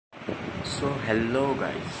So hello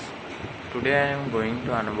guys, today I am going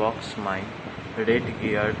to unbox my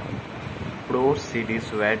Redgear Pro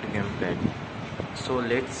Series WAT gamepad. So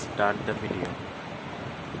let's start the video.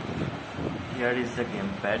 Here is the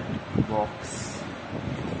gamepad box.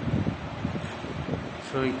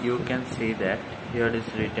 So you can see that here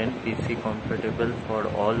is written PC compatible for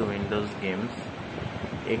all Windows games,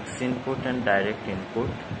 X input and direct input,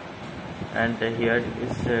 and here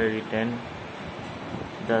is written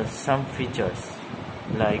some features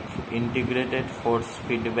like integrated force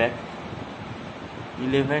feedback,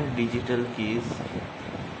 11 digital keys,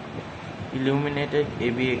 illuminated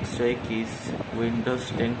ABXY keys,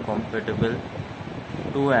 Windows 10 compatible,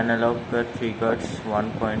 2 analog triggers,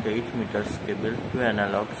 1.8 meters cable, 2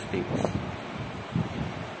 analog sticks.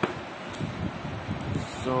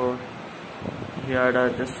 So here are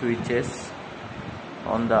the switches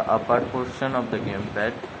on the upper portion of the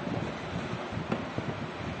gamepad,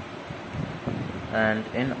 and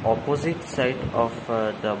in opposite side of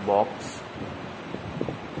the box,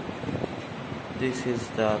 this is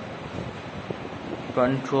the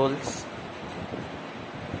controls.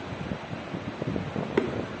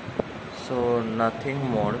 So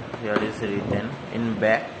nothing more. Here is written in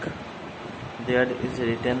back, there is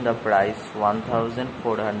written the price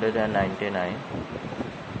 1499.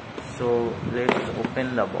 So let's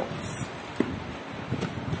open the box.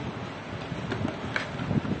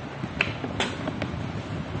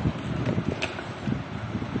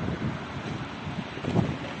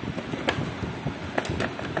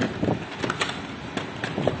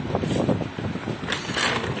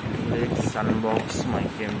 Let's unbox my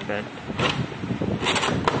gamepad.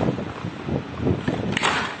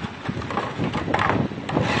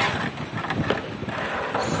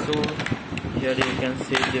 So here you can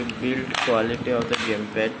see the build quality of the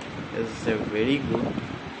gamepad is very good,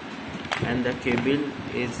 and the cable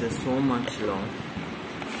is so much long.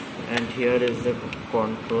 And here is the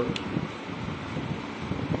control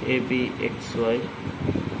ABXY,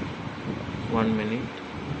 1 minute,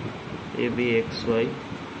 ABXY,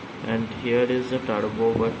 and here is the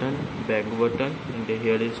turbo button, back button, and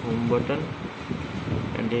here is home button,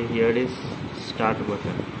 and here is start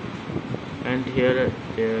button, and here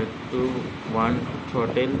one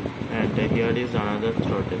throttle, and here is another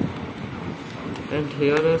throttle, and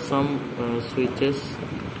here are some switches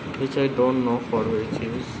which I don't know for which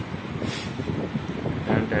use,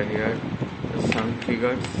 and here some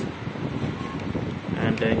triggers,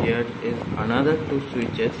 and here is another 2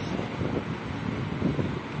 switches.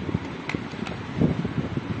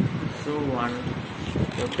 So one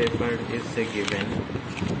paper is given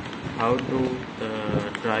how to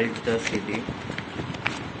drive the CD.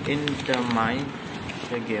 In my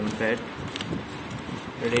gamepad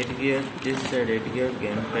Redgear, this Redgear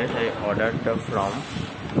gamepad I ordered from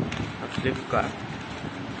Flipkart.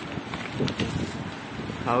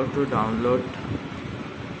 How to download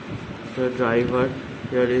the driver,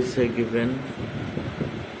 here is given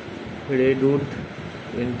Redwood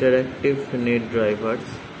interactive net drivers,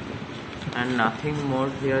 and nothing more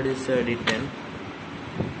here is written.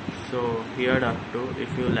 So here up to,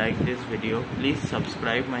 if you like this video, please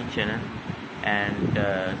subscribe my channel, and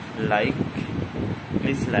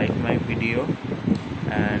please like my video,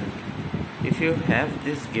 and if you have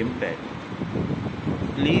this gamepad,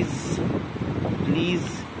 please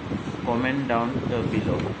comment down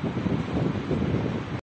below.